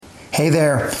Hey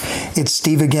there, it's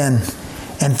Steve again,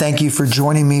 and thank you for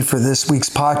joining me for this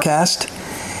week's podcast.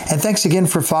 And thanks again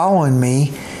for following me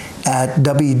at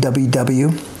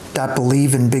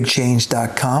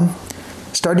www.believeinbigchange.com.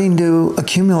 Starting to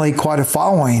accumulate quite a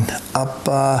following, up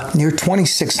near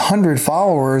 2,600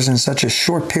 followers in such a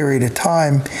short period of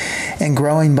time and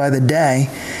growing by the day.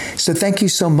 So thank you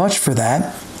so much for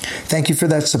that. Thank you for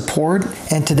that support.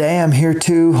 And today I'm here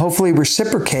to hopefully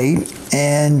reciprocate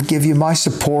and give you my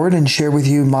support and share with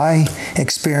you my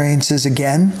experiences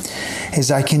again as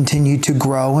I continue to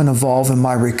grow and evolve in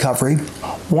my recovery.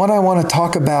 What I want to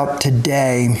talk about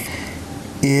today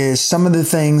is some of the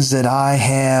things that I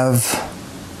have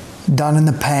done in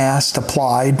the past,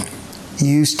 applied,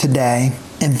 used today,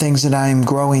 and things that I am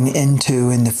growing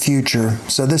into in the future.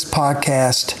 So this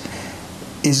podcast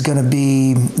is going to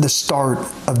be the start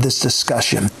of this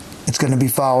discussion. It's going to be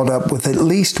followed up with at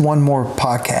least one more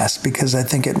podcast because I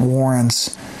think it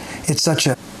warrants, it's such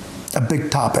a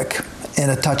big topic and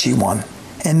a touchy one.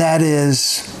 And that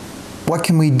is, what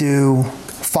can we do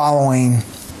following,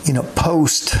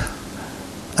 post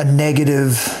a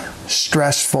negative,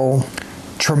 stressful,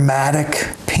 traumatic,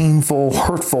 painful,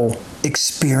 hurtful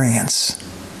experience?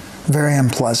 Very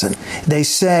unpleasant. They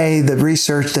say, the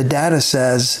research, the data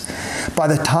says, by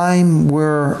the time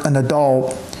we're an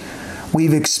adult,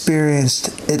 we've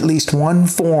experienced at least one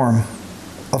form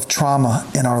of trauma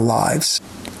in our lives.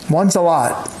 One's a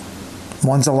lot.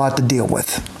 One's a lot to deal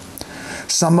with.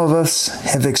 Some of us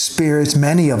have experienced,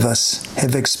 many of us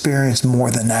have experienced more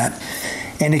than that.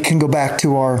 And it can go back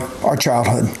to our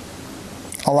childhood.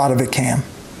 A lot of it can.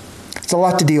 It's a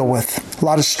lot to deal with. A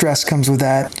lot of stress comes with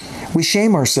that. We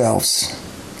shame ourselves.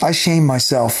 I shame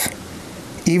myself.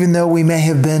 Even though we may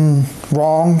have been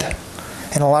wronged,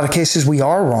 in a lot of cases we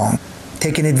are wrong,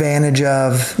 taken advantage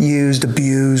of, used,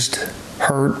 abused,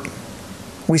 hurt,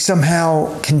 we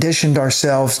somehow conditioned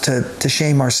ourselves to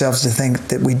shame ourselves, to think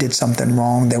that we did something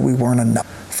wrong, that we weren't enough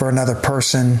for another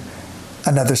person,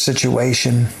 another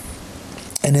situation,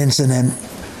 an incident.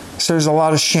 So there's a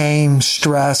lot of shame,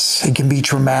 stress. It can be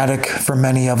traumatic for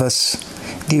many of us.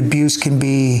 The abuse can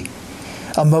be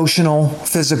emotional,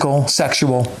 physical,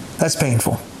 sexual. That's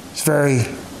painful. It's very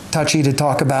touchy to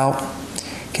talk about.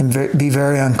 Can be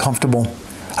very uncomfortable.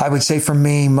 I would say for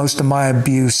me, most of my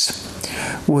abuse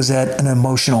was at an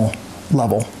emotional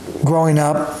level. Growing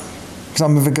up,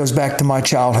 some of it goes back to my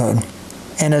childhood.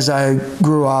 And as I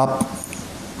grew up,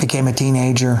 became a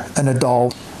teenager, an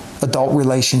adult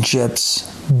relationships,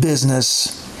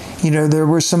 business, there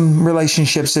were some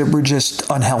relationships that were just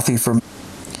unhealthy for me.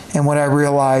 And what I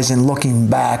realized in looking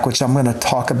back, which I'm going to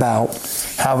talk about,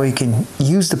 how we can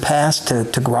use the past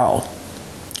to grow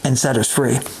and set us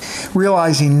free.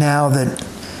 Realizing now that,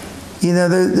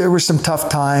 there were some tough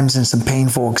times and some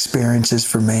painful experiences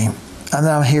for me. I'm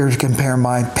not here to compare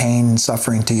my pain and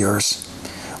suffering to yours.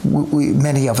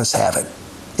 Many of us have it.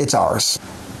 It's ours.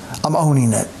 I'm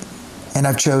owning it. And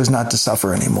I've chosen not to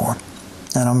suffer anymore.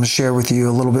 And I'm going to share with you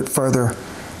a little bit further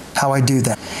how I do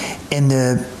that. In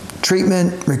the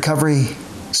treatment recovery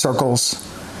circles,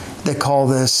 they call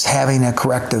this having a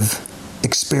corrective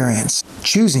experience,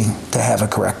 choosing to have a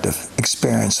corrective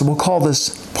experience. So we'll call this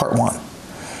part one.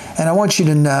 And I want you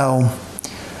to know,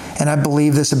 and I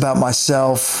believe this about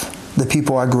myself, the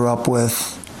people I grew up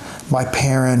with, my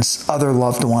parents, other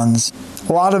loved ones,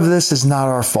 a lot of this is not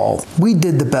our fault. We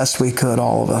did the best we could,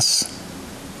 all of us.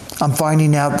 I'm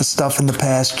finding out the stuff in the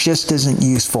past just isn't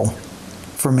useful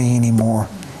for me anymore.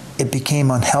 It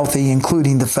became unhealthy,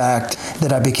 including the fact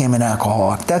that I became an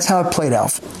alcoholic. That's how it played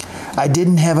out. I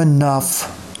didn't have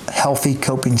enough healthy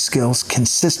coping skills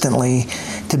consistently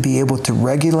to be able to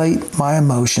regulate my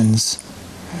emotions,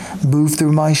 move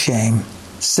through my shame,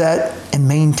 set and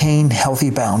maintain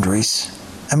healthy boundaries.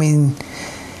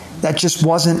 That just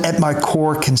wasn't at my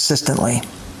core consistently.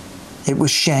 It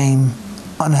was shame,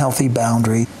 unhealthy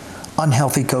boundary,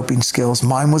 unhealthy coping skills.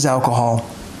 Mine was alcohol.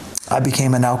 I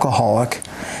became an alcoholic.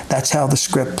 That's how the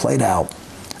script played out.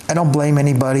 I don't blame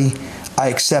anybody. I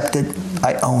accept it.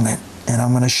 I own it. And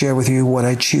I'm going to share with you what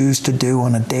I choose to do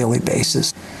on a daily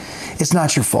basis. It's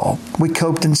not your fault. We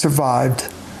coped and survived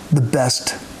the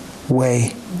best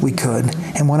way we could.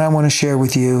 And what I want to share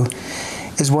with you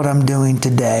is what I'm doing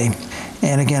today.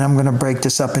 And again, I'm going to break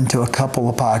this up into a couple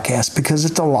of podcasts because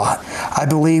it's a lot. I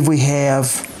believe we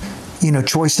have,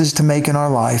 choices to make in our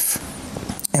life.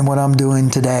 And what I'm doing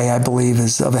today, I believe,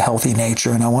 is of a healthy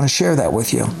nature. And I want to share that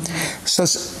with you. So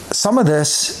some of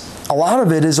this, a lot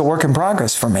of it is a work in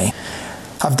progress for me.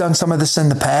 I've done some of this in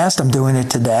the past. I'm doing it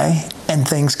today. And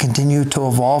things continue to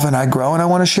evolve and I grow. And I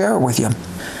want to share it with you.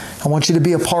 I want you to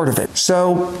be a part of it.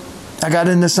 So I got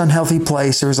in this unhealthy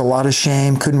place. There was a lot of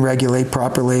shame, couldn't regulate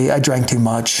properly. I drank too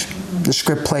much. The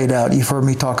script played out. You've heard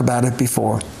me talk about it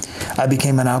before. I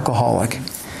became an alcoholic.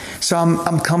 So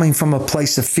I'm coming from a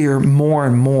place of fear more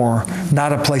and more,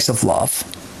 not a place of love.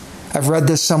 I've read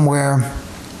this somewhere.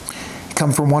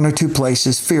 Come from one or two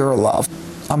places, fear or love.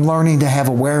 I'm learning to have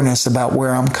awareness about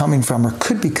where I'm coming from or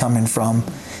could be coming from,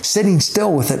 sitting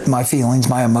still with it, my feelings,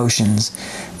 my emotions,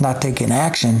 not taking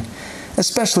action,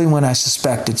 especially when I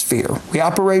suspect it's fear. We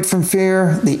operate from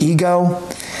fear. The ego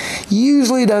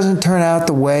usually doesn't turn out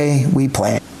the way we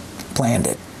planned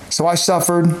it. So I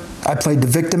suffered. I played the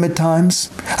victim at times.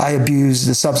 I abused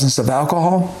the substance of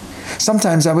alcohol.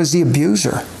 Sometimes I was the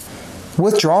abuser.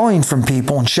 Withdrawing from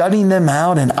people and shutting them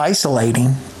out and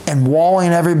isolating and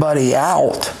walling everybody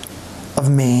out of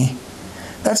me,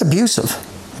 that's abusive.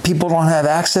 People don't have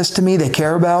access to me. They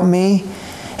care about me.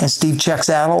 And Steve checks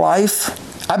out of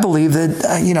life. I believe that,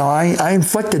 I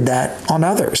inflicted that on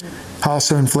others. I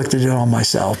also inflicted it on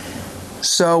myself.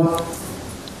 So,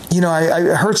 I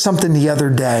heard something the other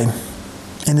day,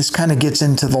 and this kind of gets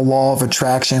into the law of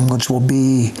attraction, which will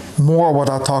be more what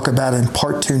I'll talk about in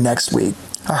part 2 next week.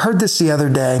 I heard this the other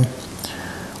day.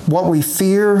 What we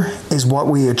fear is what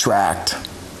we attract.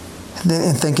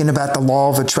 And thinking about the law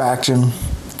of attraction,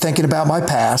 thinking about my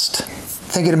past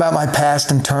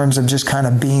in terms of just kind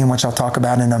of being, which I'll talk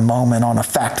about in a moment, on a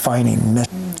fact-finding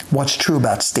mission. What's true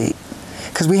about Steve?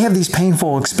 Because we have these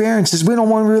painful experiences, we don't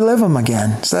want to relive them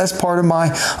again. So that's part of my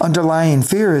underlying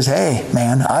fear is, hey,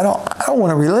 man, I don't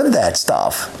want to relive that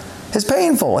stuff. It's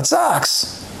painful. It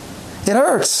sucks. It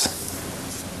hurts.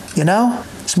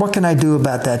 So what can I do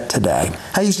about that today?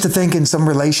 I used to think in some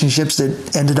relationships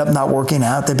that ended up not working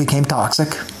out, they became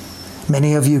toxic.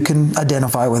 Many of you can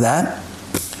identify with that,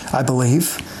 I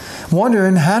believe.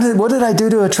 Wondering, what did I do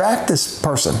to attract this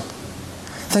person?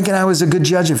 Thinking I was a good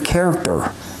judge of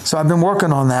character. So I've been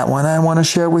working on that one. I want to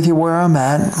share with you where I'm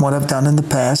at, what I've done in the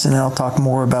past, and then I'll talk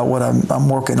more about what I'm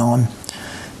working on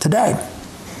today.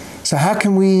 So how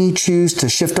can we choose to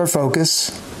shift our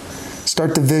focus,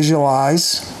 start to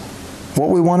visualize what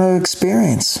we want to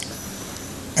experience,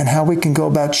 and how we can go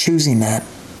about choosing that?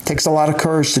 It takes a lot of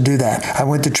courage to do that. I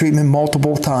went to treatment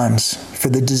multiple times for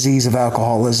the disease of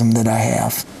alcoholism that I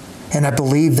have. And I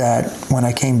believed that when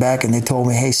I came back and they told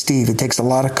me, hey, Steve, it takes a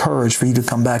lot of courage for you to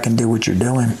come back and do what you're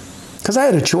doing. Because I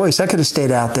had a choice. I could have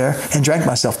stayed out there and drank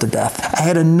myself to death. I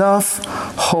had enough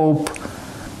hope,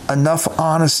 enough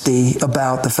honesty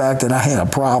about the fact that I had a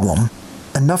problem,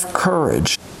 enough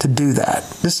courage to do that.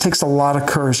 This takes a lot of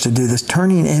courage to do this.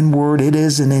 Turning inward, it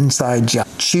is an inside job.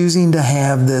 Choosing to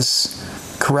have this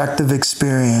corrective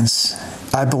experience,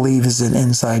 I believe, is an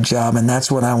inside job, and that's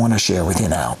what I want to share with you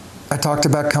now. I talked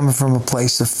about coming from a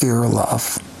place of fear or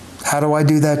love. How do I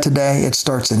do that today? It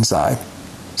starts inside.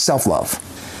 Self-love.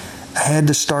 I had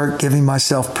to start giving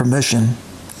myself permission.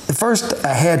 At first,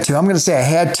 I had to. I'm going to say I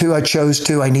had to, I chose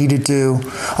to, I needed to,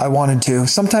 I wanted to.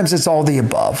 Sometimes it's all the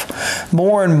above.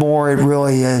 More and more, it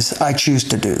really is, I choose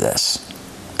to do this.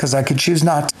 Because I could choose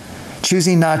not to.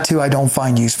 Choosing not to, I don't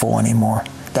find useful anymore.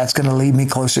 That's going to lead me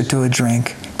closer to a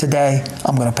drink. Today,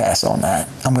 I'm going to pass on that.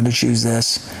 I'm going to choose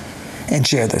this and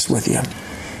share this with you.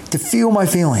 To feel my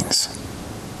feelings.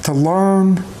 To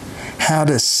learn how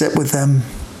to sit with them.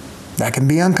 That can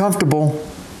be uncomfortable.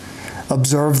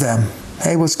 Observe them.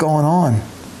 Hey, what's going on?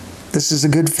 This is a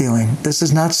good feeling. This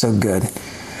is not so good.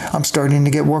 I'm starting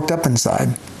to get worked up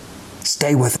inside.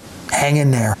 Stay with it. Hang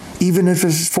in there. Even if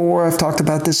it's I've talked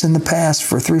about this in the past,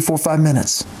 for 3, 4, 5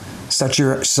 minutes.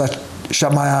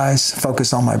 Shut my eyes,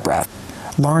 focus on my breath.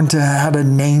 Learn how to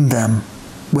name them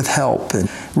with help and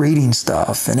reading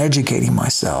stuff and educating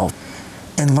myself.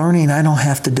 And learning I don't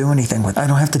have to do anything with it. I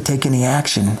don't have to take any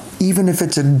action. Even if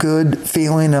it's a good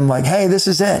feeling, I'm like, hey, this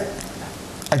is it.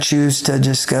 I choose to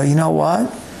just go, you know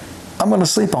what? I'm going to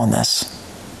sleep on this.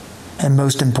 And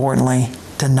most importantly,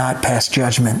 to not pass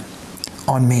judgment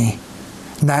on me.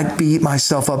 Not beat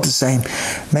myself up to saying,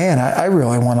 man, I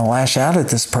really want to lash out at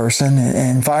this person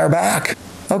and fire back.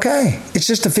 Okay, it's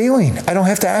just a feeling. I don't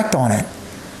have to act on it.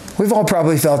 We've all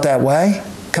probably felt that way.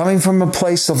 Coming from a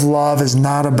place of love is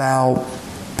not about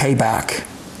payback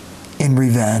and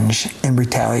revenge and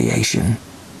retaliation.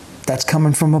 That's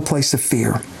coming from a place of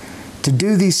fear. To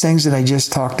do these things that I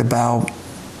just talked about,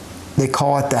 they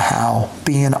call it the how,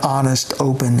 being honest,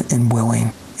 open, and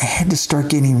willing. I had to start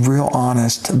getting real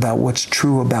honest about what's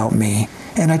true about me.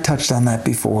 And I touched on that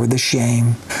before, the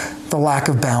shame, the lack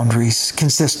of boundaries,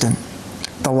 consistent,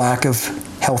 the lack of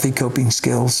healthy coping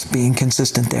skills, being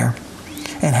consistent there,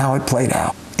 and how it played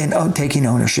out, and taking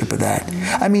ownership of that.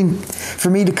 I mean,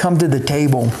 for me to come to the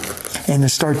table and to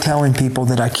start telling people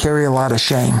that I carry a lot of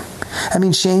shame, I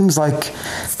mean, shame's like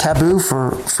taboo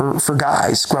for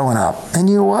guys growing up. And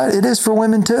you know what? It is for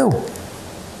women too.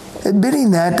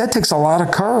 Admitting that takes a lot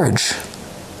of courage.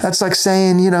 That's like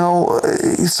saying,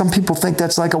 some people think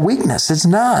that's like a weakness. It's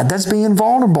not. That's being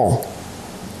vulnerable.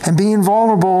 And being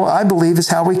vulnerable, I believe, is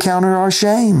how we counter our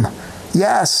shame.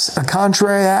 Yes, a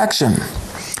contrary action.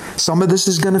 Some of this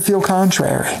is going to feel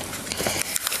contrary.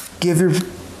 Give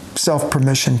yourself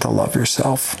permission to love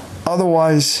yourself.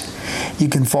 Otherwise, you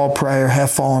can fall prey or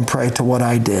have fallen prey to what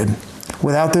I did.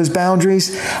 Without those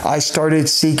boundaries, I started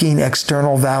seeking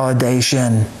external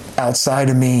validation outside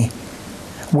of me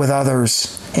with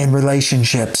others, in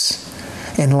relationships,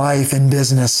 in life, in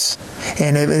business.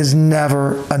 And it is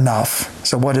never enough.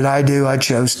 So what did I do? I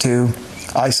chose to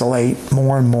isolate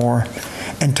more and more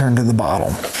and turn to the bottle.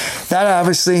 That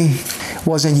obviously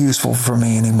wasn't useful for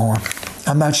me anymore.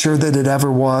 I'm not sure that it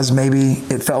ever was. Maybe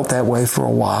it felt that way for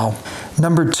a while.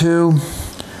 Number 2,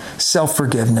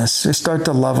 self-forgiveness. We start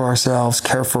to love ourselves,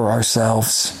 care for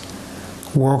ourselves,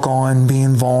 work on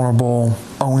being vulnerable,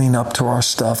 owning up to our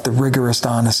stuff, the rigorous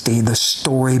honesty, the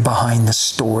story behind the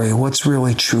story, what's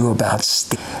really true about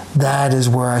Steve. That is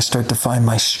where I start to find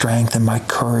my strength and my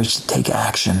courage to take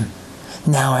action.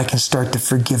 Now I can start to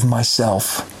forgive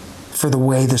myself for the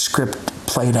way the script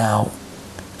played out,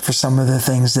 for some of the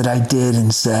things that I did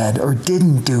and said or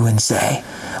didn't do and say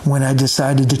when I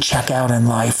decided to check out in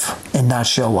life and not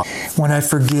show up. When I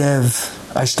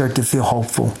forgive, I start to feel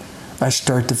hopeful. I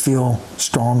start to feel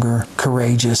stronger,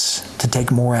 courageous, to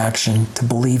take more action, to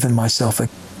believe in myself.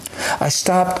 I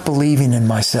stopped believing in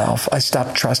myself. I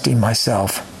stopped trusting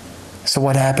myself. So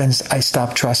what happens? I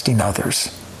stopped trusting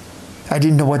others. I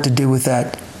didn't know what to do with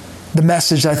that. The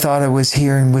message I thought I was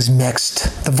hearing was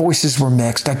mixed. The voices were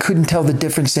mixed. I couldn't tell the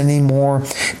difference anymore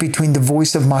between the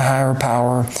voice of my higher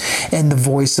power and the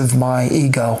voice of my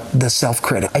ego, the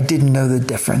self-critic. I didn't know the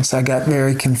difference. I got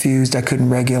very confused. I couldn't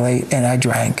regulate, and I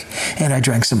drank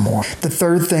some more. The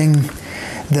third thing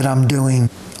that I'm doing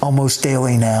almost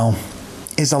daily now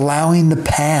is allowing the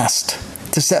past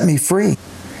to set me free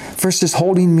versus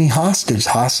holding me hostage.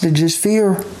 Hostage is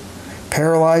fear.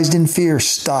 Paralyzed in fear,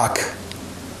 stuck.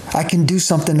 I can do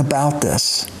something about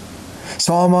this.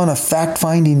 So I'm on a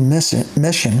fact-finding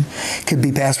mission. Could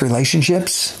be past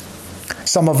relationships.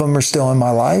 Some of them are still in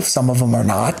my life. Some of them are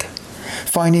not.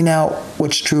 Finding out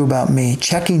what's true about me.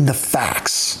 Checking the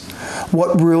facts.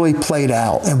 What really played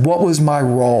out and what was my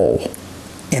role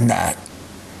in that.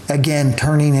 Again,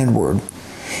 turning inward.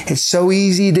 It's so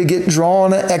easy to get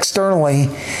drawn externally.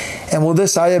 And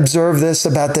I observe this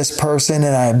about this person,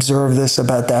 and I observe this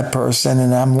about that person,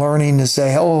 and I'm learning to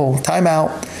say, time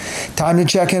out. Time to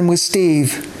check in with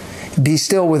Steve. Be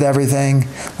still with everything.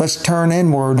 Let's turn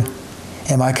inward.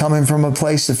 Am I coming from a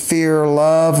place of fear,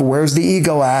 love? Where's the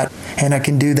ego at? And I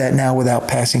can do that now without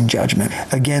passing judgment.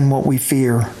 Again, what we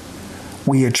fear,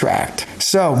 we attract.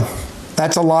 So,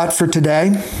 that's a lot for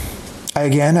today.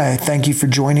 Again, I thank you for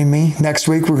joining me. Next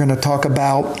week, we're going to talk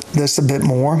about this a bit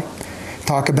more.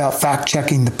 Talk about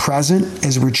fact-checking the present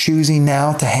as we're choosing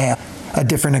now to have a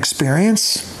different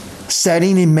experience.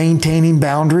 Setting and maintaining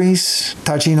boundaries,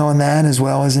 touching on that, as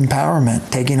well as empowerment,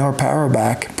 taking our power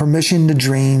back, permission to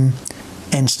dream,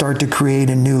 and start to create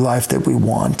a new life that we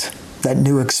want, that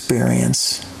new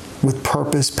experience with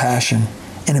purpose, passion,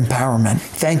 and empowerment.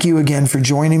 Thank you again for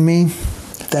joining me.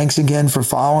 Thanks again for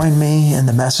following me and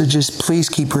the messages. Please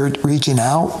keep reaching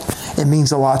out. It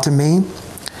means a lot to me.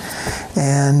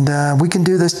 And we can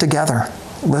do this together.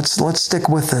 Let's stick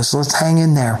with this. Let's hang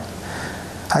in there.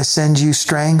 I send you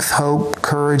strength, hope,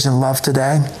 courage, and love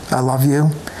today. I love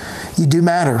you. You do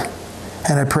matter.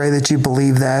 And I pray that you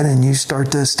believe that and you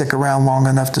start to stick around long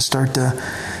enough to start to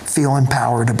feel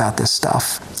empowered about this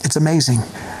stuff. It's amazing.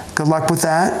 Good luck with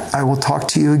that. I will talk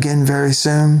to you again very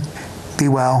soon. Be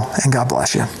well, and God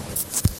bless you.